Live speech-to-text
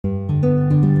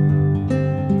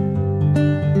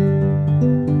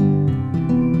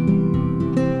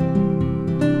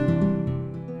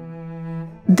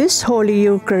This Holy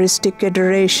Eucharistic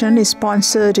adoration is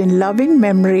sponsored in loving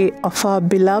memory of our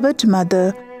beloved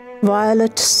mother,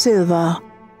 Violet Silva,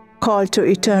 called to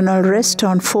eternal rest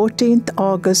on 14th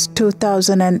August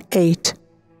 2008,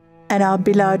 and our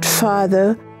beloved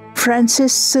father,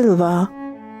 Francis Silva,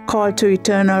 called to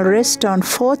eternal rest on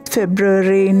 4th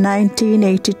February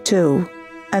 1982,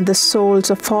 and the souls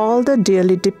of all the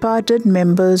dearly departed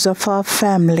members of our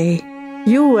family.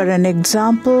 You were an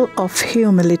example of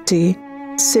humility,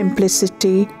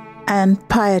 simplicity, and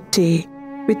piety.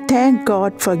 We thank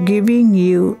God for giving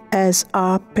you as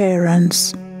our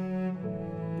parents.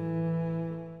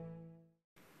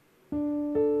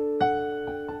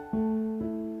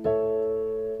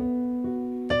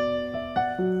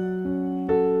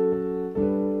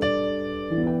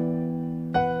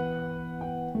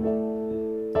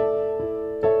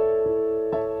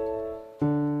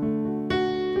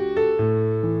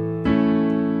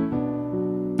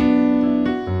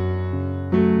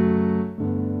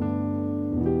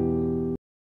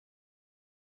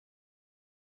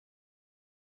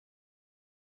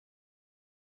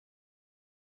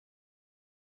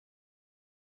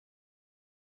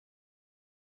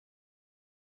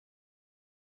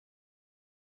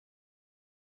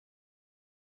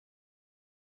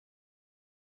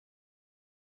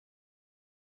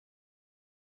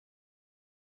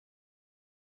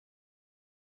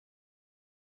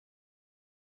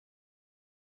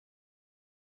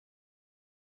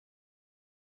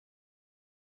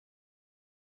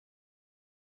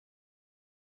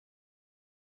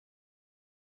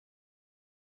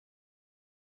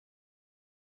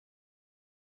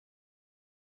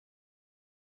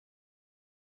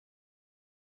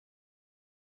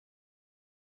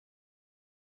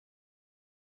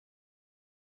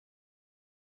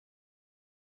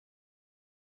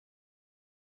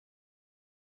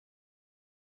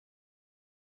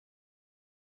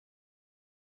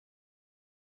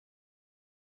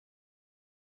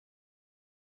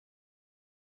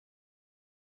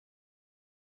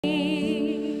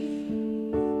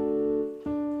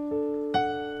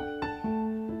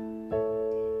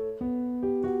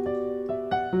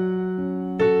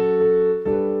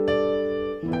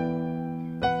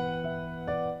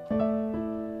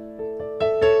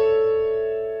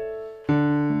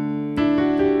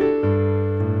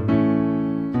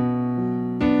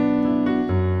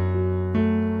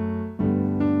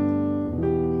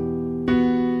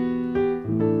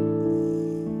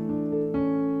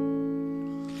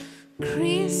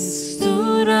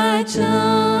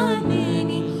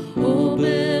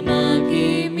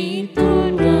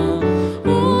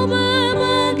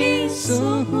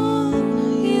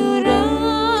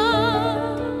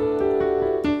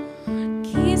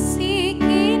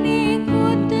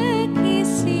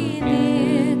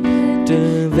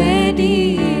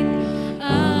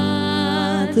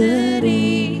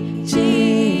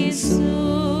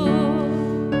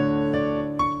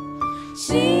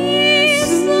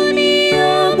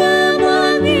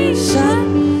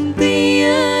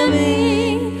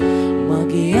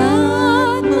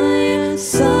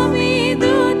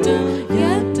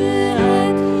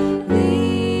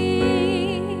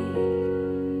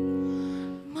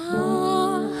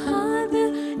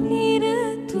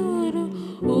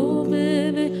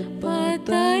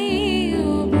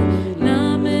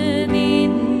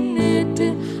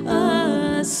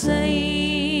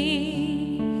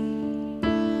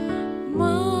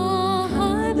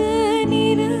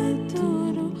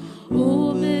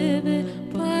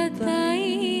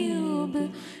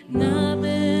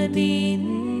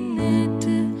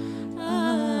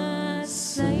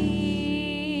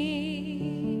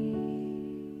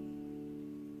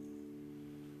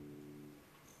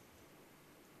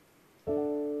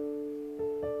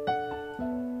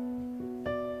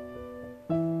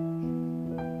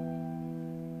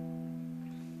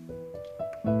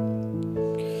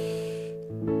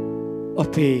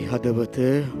 අපේ හදවත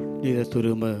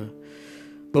නිරතුරුම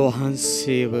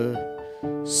වහන්සේව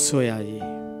සොයයි.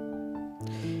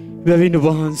 බැවින්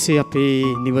වහන්සේ අපේ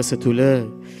නිවස තුල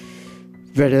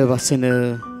වැඩ වසන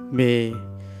මේ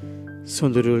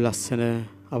සොඳුරු ලස්සන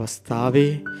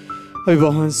අවස්ථාවේ අපි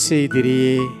වහන්සේ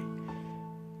ඉදිරියේ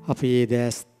අපේ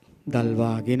දැස්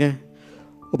දල්වාගෙන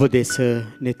ඔබ දෙස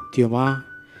නෙත්‍යමා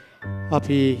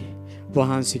අපි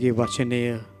වහන්සේගේ වචනය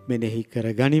මෙනෙහි කර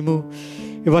ගනිමු.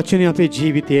 ඒ වචනය අපේ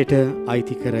ජීවිතයට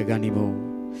අයිති කර ගනිමු.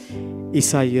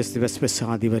 ඉසයියස්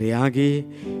දිව්‍යස්ප්‍රසාදිවරයාගේ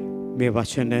මේ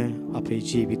වචන අපේ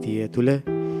ජීවිතය තුළ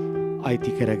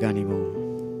අයිති කර ගනිමු.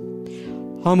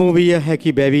 හමු විය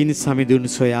හැකි බැවින් සමිඳුන්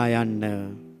සොයා යන්න.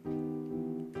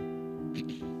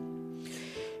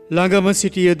 ළඟම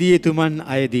සිටියදී එතුමන්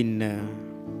අයදින්න.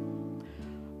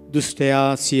 දුෂ්ටයා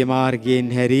සිය මාර්ගයෙන්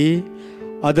හැරී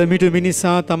අදමිටු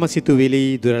මිනිසා තම සිතුවිලි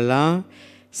දුරලා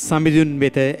සමිඳුන්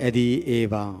වෙත ඇදී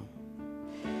ඒවා.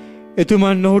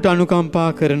 එතුමන් ඔහුට අනුකම්පා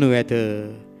කරනු ඇත.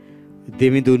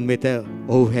 දෙවිඳුන් වෙත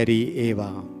ඔහු හැරී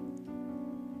ඒවා.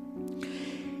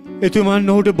 එතුමන්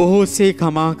ඔහුට බොහෝසේ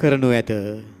කමා කරනු ඇත.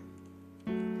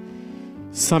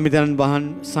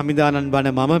 සමිදානන් වන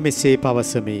මම මෙසේ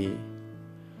පවසමි.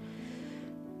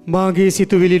 මාගේ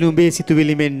සිතුවිලි නුඹේ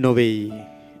සිතුවිලි මෙන් නොවෙයි.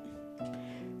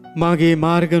 මාගේ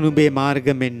මාර්ග නුඹේ මාර්ග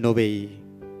මෙන් නොවෙයි.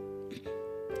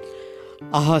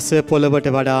 අහස පොළවට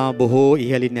වඩා බොහෝ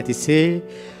ඉහළින් නැතිසේ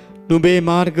නුඹේ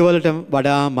මාර්ගවලට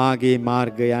වඩා මාගේ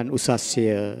මාර්ගයන් උසස්ය.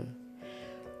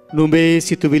 නුඹේ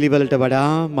සිතුවිලි වලට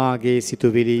වඩා මාගේ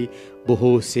සිතුවිලි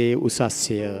බොහෝසේ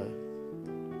උසස්ය.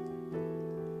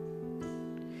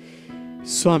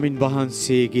 ස්වාමින්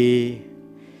වහන්සේගේ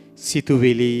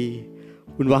සිතුවිලි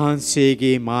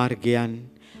උන්වහන්සේගේ මාර්ගයන්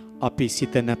අපි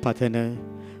සිතන පතන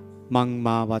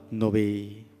මංමාවත්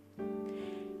නොවේ.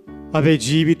 අපේ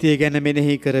ජීවිතය ගැන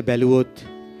මෙනෙහි කර බැලුවොත්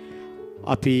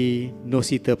අපි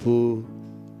නොසිතපු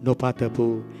නොපතපු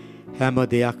හැම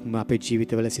දෙයක්ම අපේ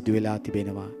ජීවිතවල සිදු වෙලා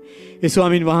තිබෙනවා. ඒ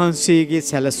ස්වාමින් වහන්සේගේ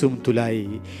සැලසුම්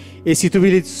තුලයි, ඒ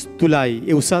සිතුවිලි තුලයි,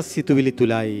 ඒ උසස් සිතුවිලි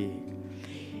තුලයි,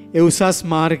 ඒ උසස්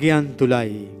මාර්ගයන්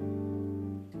තුලයි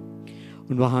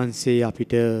උන්වහන්සේ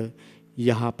අපිට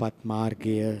යහපත්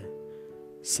මාර්ගය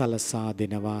සලසා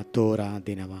දෙනවා, තෝරා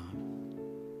දෙනවා.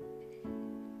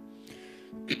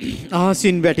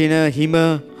 අහසින් වැටෙන හිම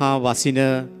හා වසින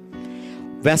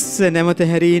වැස්ස නැවත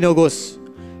හැරී නොගොස්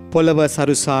පොළව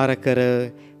සරුසාර කර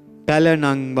පැල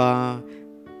නංවා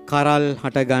කරල්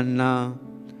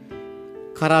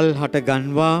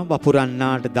හටගන්වා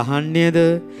වපුරන්නාට දහන්නේද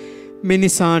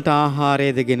මිනිසාට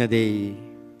ආහාරයද ගෙන දෙයි.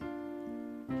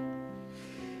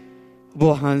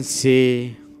 වහන්සේ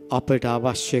අපට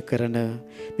අවශ්‍ය කරන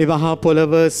මේ මහා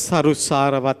පොළව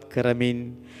සරුසාරවත් කරමින්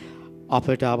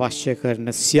අපට අවශ්‍ය කරන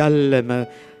සියල්ලම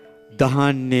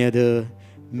දහන්නේද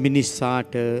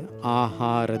මිනිසාට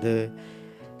ආහාරද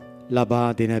ලබා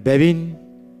දෙන බැවින්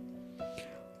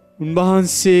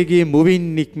උන්වහන්සේගේ මුවින්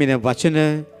නික්මෙන වචන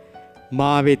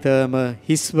මා වෙතම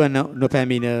හිස්වන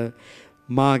නොපැමිණ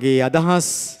මාගේ අදහස්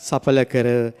සඵල කර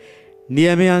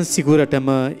නියමයන් සිකුරටම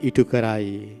ඉටු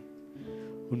කරයි.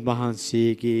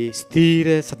 උන්වහන්සේගේ ස්ථීර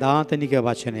සදාතනික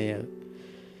වචනය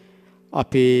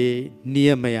අපේ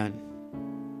නියමයන්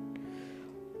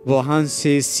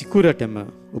වහන්සේ සිකුරටම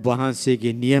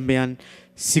වහන්සේගේ නියමයන්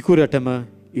සිකුරටම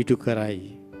ඉටු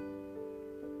කරයි.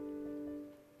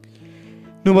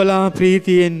 නුඹලා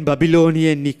ප්‍රීතියෙන්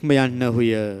බබිලෝනියෙන් නික්ම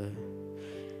යන්නහුය.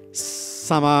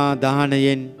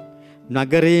 සමාදානයෙන්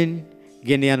නගරයෙන්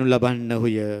ගෙන යනු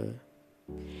ලබන්නහුය.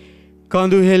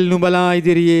 කඳුහෙල් නුඹලා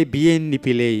ඉදිරියේ බියෙන්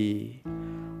නිපිලෙයි.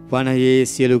 වනයේ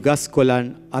සියලු ගස් කොළන්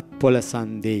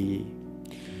අත්පොලසන් දෙයි.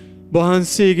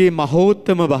 වහන්සේගේ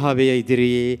මහෝත්තම භාවය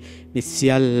ඉදිරියේ මේ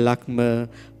සියල්ලක්ම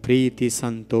ප්‍රීති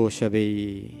සන්තෝෂ වෙයි.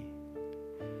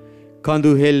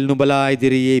 කඳුහෙල් නුඹලා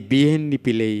ඉදිරියේ බියෙන්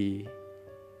නිපිලෙයි.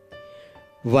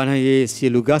 වනයේ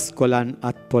සියලු ගස් කොළන්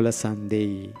අත්පොලසන්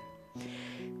දෙයි.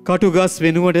 කටුගස්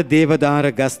වෙනුවට දේවදාර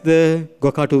ගස්ද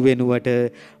ගොකටු වෙනුවට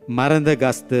මරඳ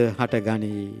ගස්ද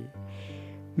හටගනී.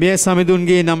 මෙය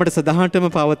සමිඳුන්ගේ නමට සදහටම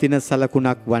පවතින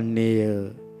සලකුණක් වන්නේය.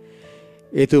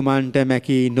 එතුමන්ට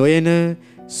මැකී නොයන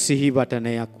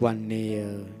සිහිවටනයක් වන්නේය.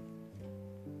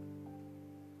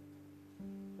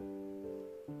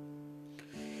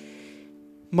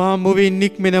 මා මුවින්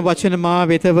නික්මෙන වචන මා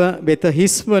වෙත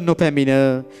හිස්ව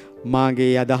නොපැමිණ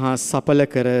මාගේ අදහස් සඵල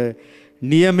කර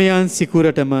නියමයන්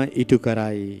සිකුරටම ඉටු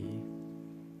කරයි.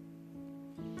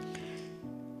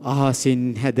 අහසින්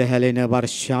හැදහැලෙන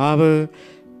වර්ෂාව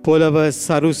පොළව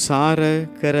සරුසාර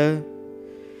කර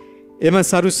එම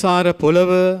සරුසාර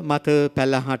පොළව මත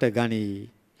පැලහට ගනී.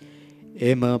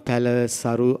 එම පැල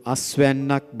සරු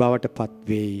අස්වැන්නක් බවට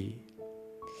පත්වෙයි.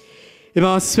 එම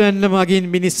අස්වැන්න මගින්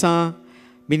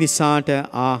මිනිසාට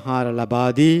ආහාර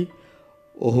ලබාදී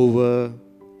ඔහුව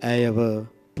ඇයව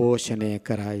පෝෂණය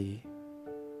කරයි.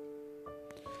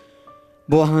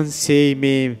 වහන්සේ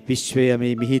මේ විශ්වය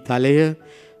මේ මිහි තලය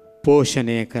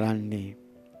පෝෂණය කරන්නේ.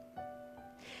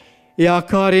 ඒ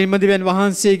ආකාරයෙන්ම දෙවියන්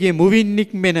වහන්සේගේ මුවින්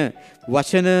නික්මෙන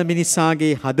වචන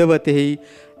මිනිසාගේ හදවතෙහි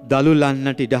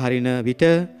දලුලන්නට ඉඩ හරින විට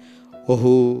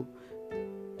ඔහු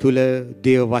තුල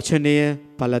දේව වචනය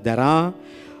පළදරා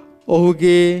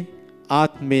ඔහුගේ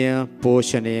ආත්මය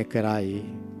පෝෂණය කරයි.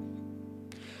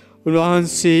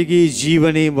 උන්වහන්සේගේ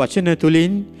ජීවනයේ වචන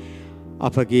තුලින්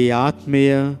අපගේ ආත්මය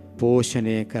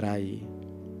පෝෂණය කරයි.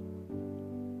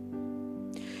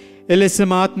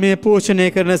 එලෙසම ආත්මය පෝෂණය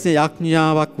කරන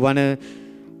යඥාවක් වන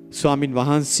ස්වාමින්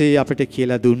වහන්සේ අපට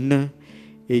කියලා දුන්න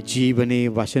ඒ ජීවනයේ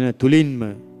වචන තුලින්ම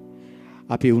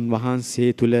අපි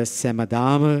උන්වහන්සේ තුල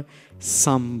සෑමදාම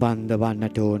සම්බන්ධ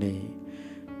වන්නට ඕනේ.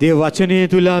 දේව වචනය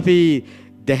තුල අපි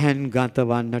දැහැන්ගත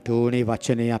වන්නට ඕනේ.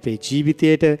 වචනය අපේ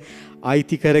ජීවිතයට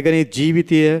අයිති කරගෙන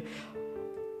ජීවිතය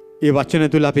ඒ වචන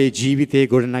තුල අපේ ජීවිතේ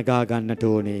ගොඩනගා ගන්නට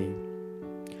ඕනේ.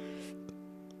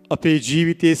 අපේ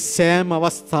ජීවිතයේ සෑම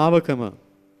අවස්ථාවකම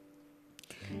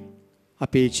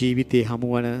අපේ ජීවිතේ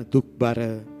හමුවන දුක්බර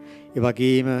ඒ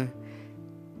වගේම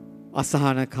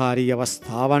අසහනකාරී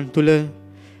අවස්ථාවන් තුල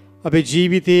අපේ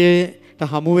ජීවිතයට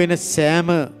හමු වෙන සෑම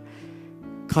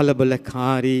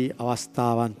කලබලකාරී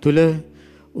අවස්ථාවන් තුල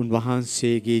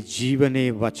උන්වහන්සේගේ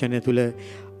ජීවනයේ වචන තුල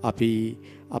අපි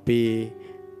අපේ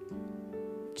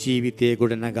ජීවිතය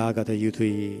ගොඩනගා ගත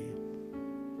යුතුයි.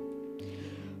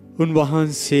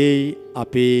 උන්වහන්සේ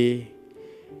අපේ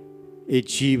ඒ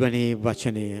ජීවනයේ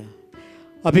වචනය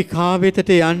අපි කා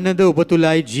වෙතට යන්නද ඔබ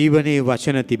තුලයි ජීවනයේ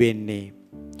වචන තිබෙන්නේ.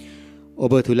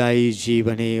 ඔබ තුලයි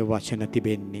ජීවනයේ වචන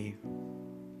තිබෙන්නේ.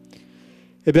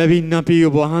 එබැවින් අපි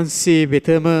ඔබ වහන්සේ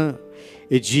වෙතම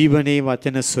ඒ ජීවනයේ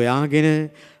වචන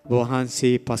සොයාගෙන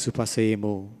වහන්සේ පසුපස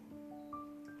යමු.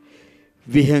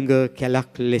 විහඟ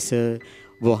කැලක් ලෙස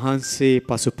වහන්සේ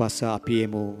පසුපස අපි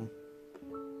යමු.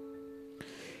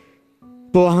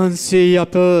 වහන්සේ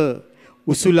අප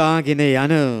උසුලාගෙන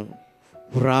යන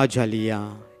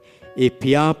රාජලියා ඒ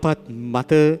පියාපත්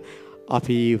මත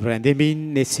අපි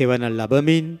රැඳෙමින් සෙවන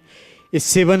ලබමින් ඒ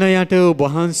සෙවන යට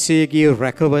වහන්සේගේ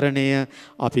රැකවරණය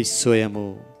අපි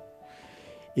සොයමු.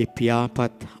 ඒ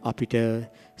පියාපත් අපිට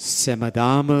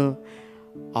සෑමදාම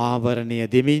ආවරණය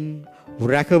දෙමින්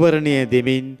රැකවරණය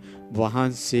දෙමින්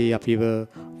වහන්සේ අපිව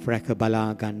රැක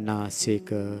බලා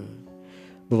ගන්නාසේක.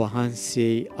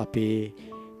 වහන්සේ අපේ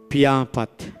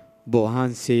පියාපත්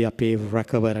වහන්සේ අපේ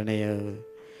රැකවරණය.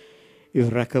 ඒ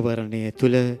රැකවරණය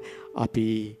තුල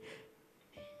අපි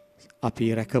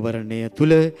රැකවරණය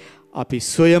තුල අපි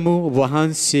සොයමු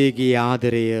වහන්සේගේ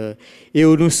ආදරය. ඒ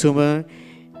උණුසුම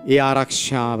ඒ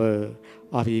ආරක්ෂාව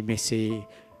අපි මෙසේ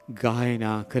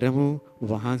ගායනා කරමු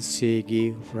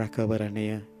වහන්සේගේ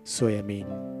රැකවරණය සොයමින්.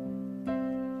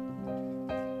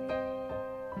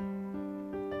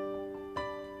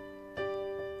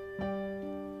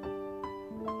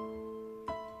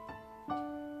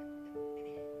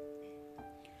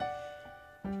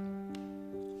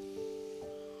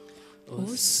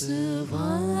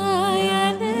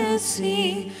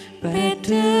 Usvayanasi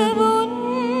petavun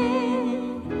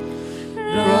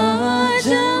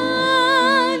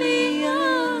Rajaliya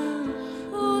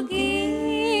ugi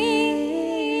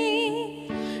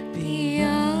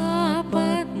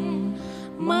piyapat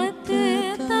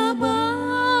mata taba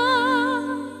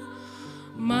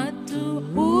matu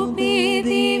ubi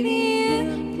divi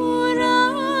pura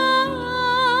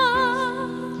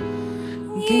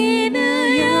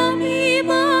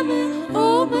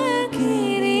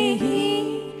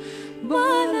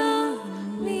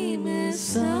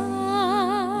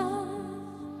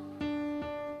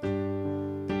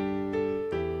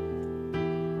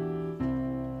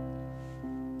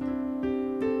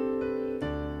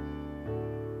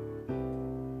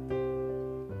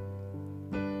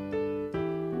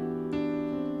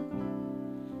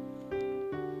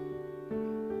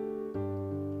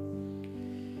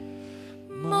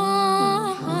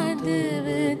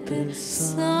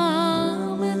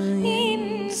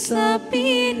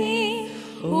sapini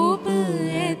oba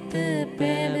et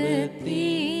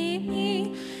pelatimi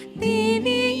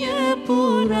diviya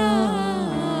purama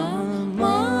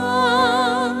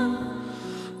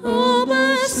oba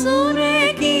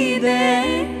surekide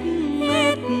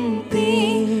etti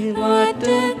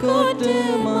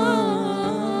vatakotama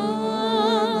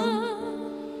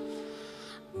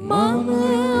mama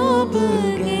oba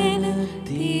gena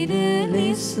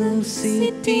tiralisa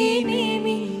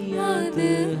sitinimi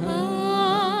adha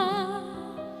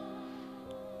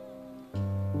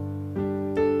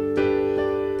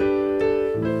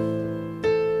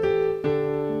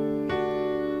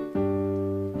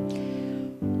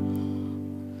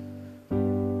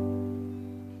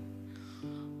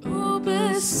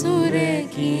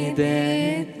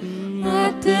surekidet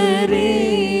atare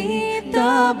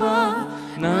taba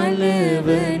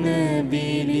nalvana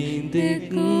bilinde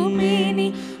kumeni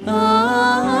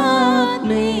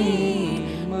aatme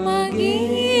mage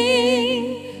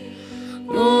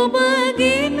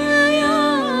obagena ya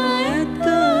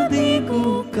etadiku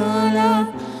kala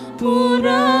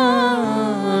purama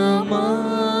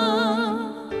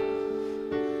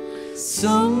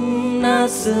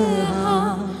somnasaha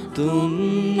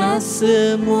තුන්නස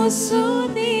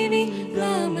මුසුදිවි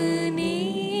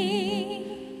ගමනේ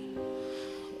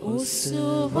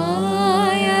උසවායනසේ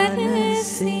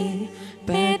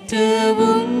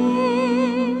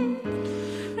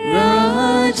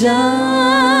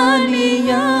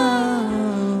ජානියා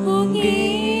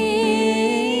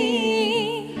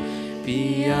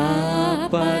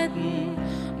පියාපත්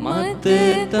මත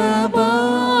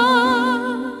තබා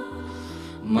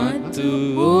මතු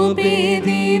ඔබේ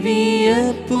දිවිය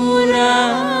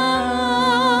පුරා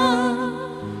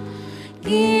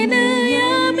ගෙන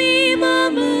යමි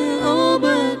මම ඔබ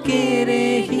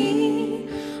කෙරෙහි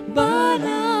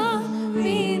බලා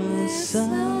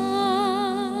විමසා.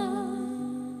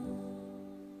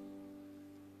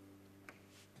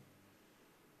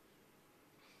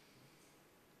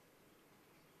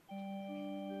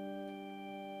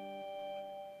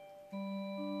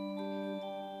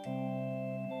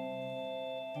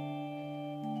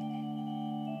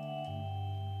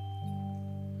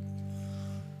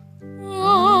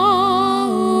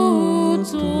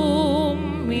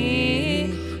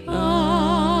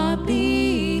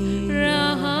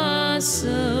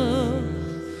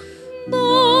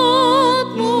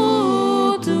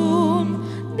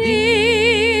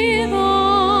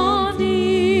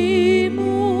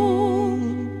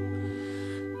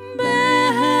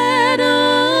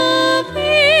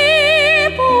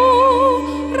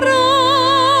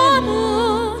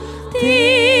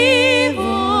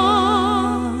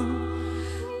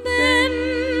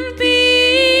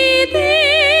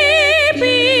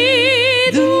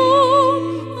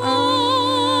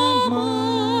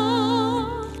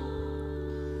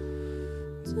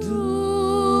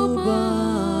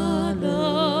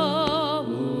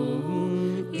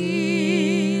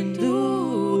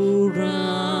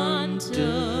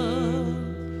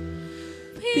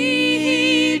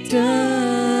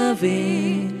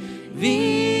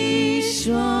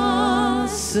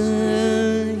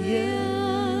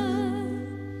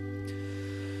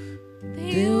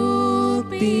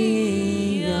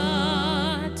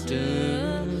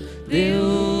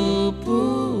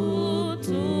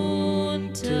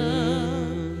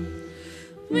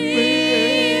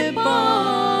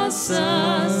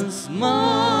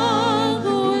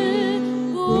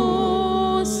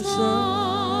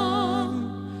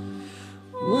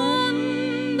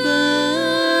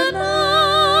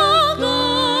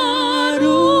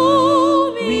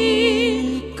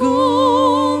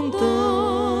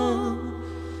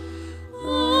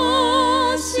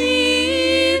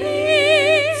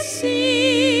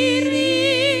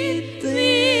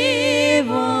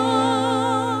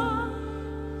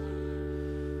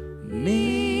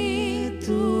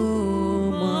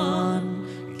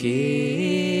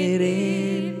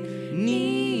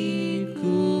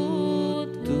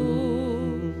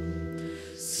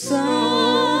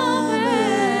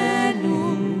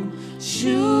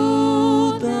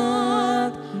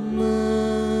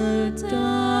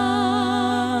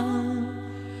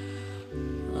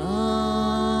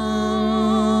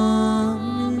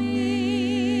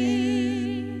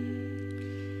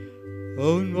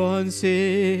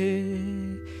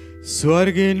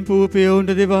 ස්වර්ගෙන්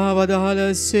පූපයවුන්ට දෙවා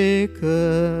වදාළසේක.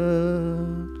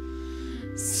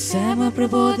 සෑම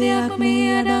ප්‍රබෝධයක් මේ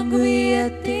අඩංගු වී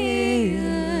ඇත්තේය.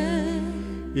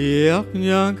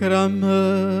 යඥා කරම්හ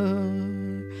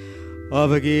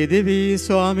අපගේ දෙවී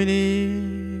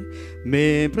ස්වාමිනී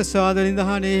මේ ප්‍රසාද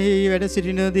නිධානයෙහි වැඩ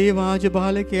සිටින දේවාජ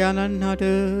බාලකයාණන්හට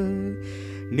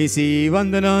නිසි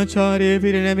වන්දනාචාරය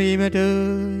පිරිනැමීමට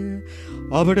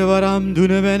අපට වරම්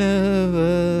දුන වැනව.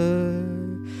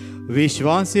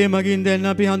 විශ්වාසය මගින් දැන්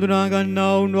අපි හඳුනා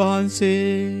ගන්නා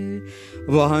උන්වහන්සේ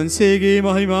වහන්සේගේ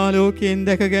මහිමා ලෝකයෙන්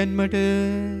දැක ගැන්මට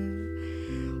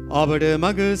අපට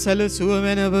මග සැලසුව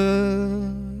මැනව.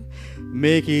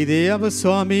 මේ කීදේ අප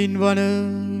ස්වාමීන් වන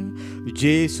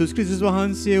ජේසුස් ක්‍රිස්තුස්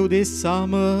වහන්සේ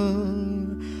උදෙසාම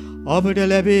අපට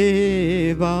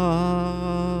ලැබේවා.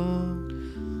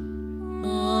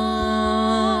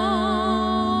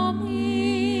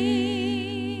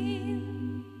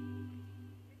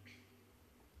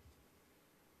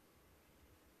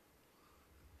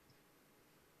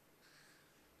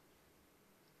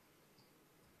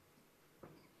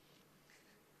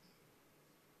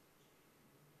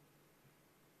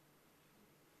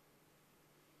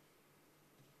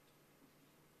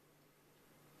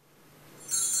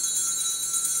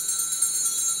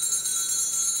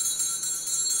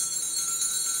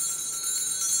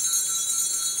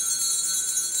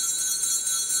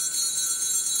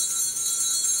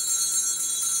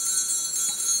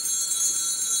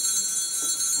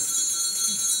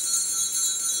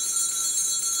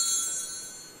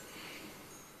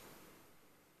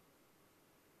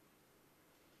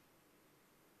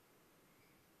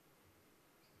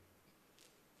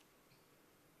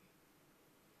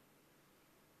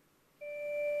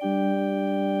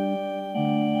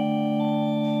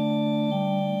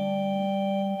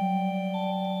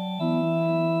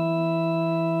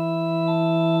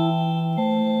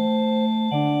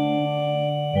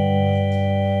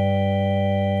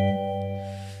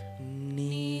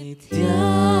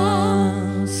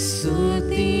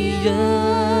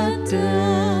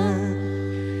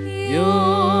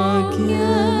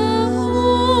 Diwya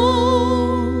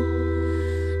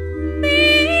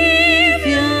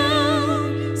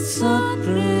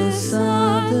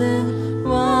Sathprasada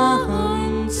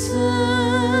Wandanawa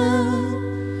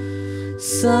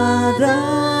Sada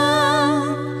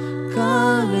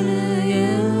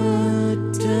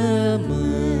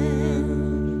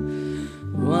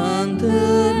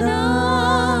Vandana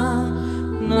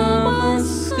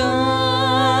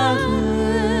Namaskaram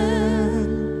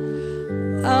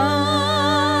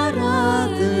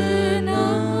Aradhana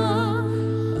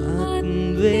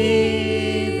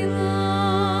Advera.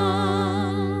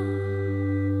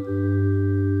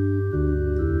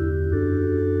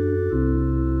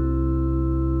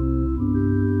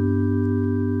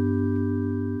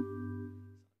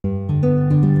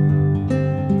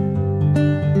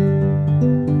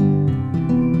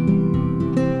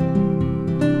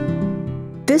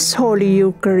 This Holy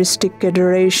Eucharistic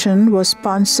adoration was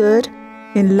sponsored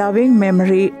in loving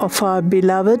memory of our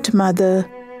beloved Mother,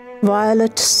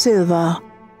 Violet Silva,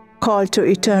 called to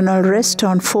eternal rest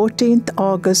on 14th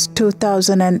August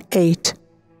 2008,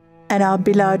 and our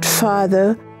beloved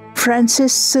Father,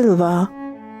 Francis Silva,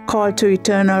 called to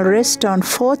eternal rest on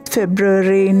 4th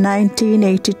February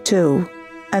 1982,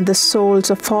 and the souls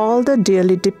of all the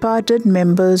dearly departed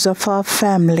members of our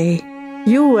family.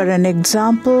 You were an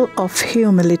example of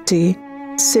humility,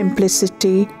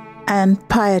 simplicity, and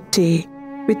piety.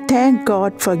 We thank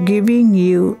God for giving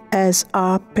you as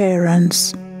our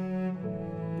parents.